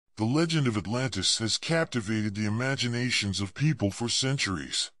The legend of Atlantis has captivated the imaginations of people for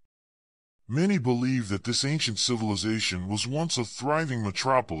centuries. Many believe that this ancient civilization was once a thriving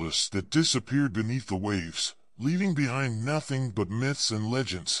metropolis that disappeared beneath the waves, leaving behind nothing but myths and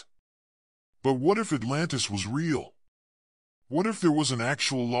legends. But what if Atlantis was real? What if there was an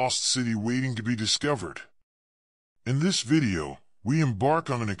actual lost city waiting to be discovered? In this video, we embark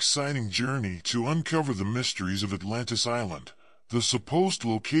on an exciting journey to uncover the mysteries of Atlantis Island, the supposed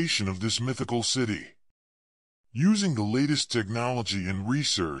location of this mythical city. Using the latest technology and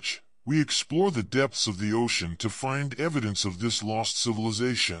research, we explore the depths of the ocean to find evidence of this lost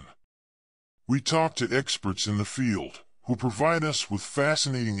civilization. We talk to experts in the field, who provide us with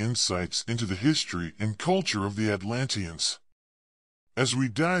fascinating insights into the history and culture of the Atlanteans. As we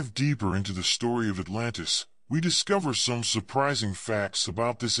dive deeper into the story of Atlantis, we discover some surprising facts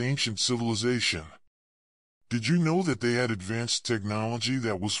about this ancient civilization. Did you know that they had advanced technology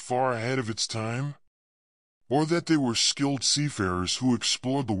that was far ahead of its time? Or that they were skilled seafarers who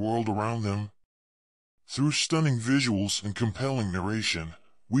explored the world around them? Through stunning visuals and compelling narration,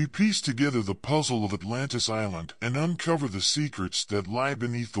 we piece together the puzzle of Atlantis Island and uncover the secrets that lie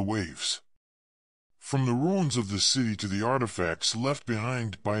beneath the waves. From the ruins of the city to the artifacts left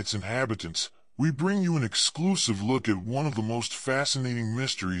behind by its inhabitants, we bring you an exclusive look at one of the most fascinating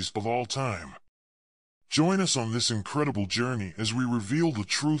mysteries of all time. Join us on this incredible journey as we reveal the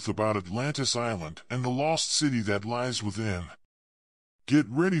truth about Atlantis Island and the lost city that lies within. Get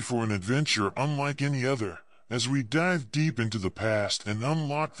ready for an adventure unlike any other, as we dive deep into the past and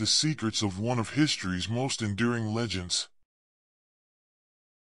unlock the secrets of one of history's most enduring legends.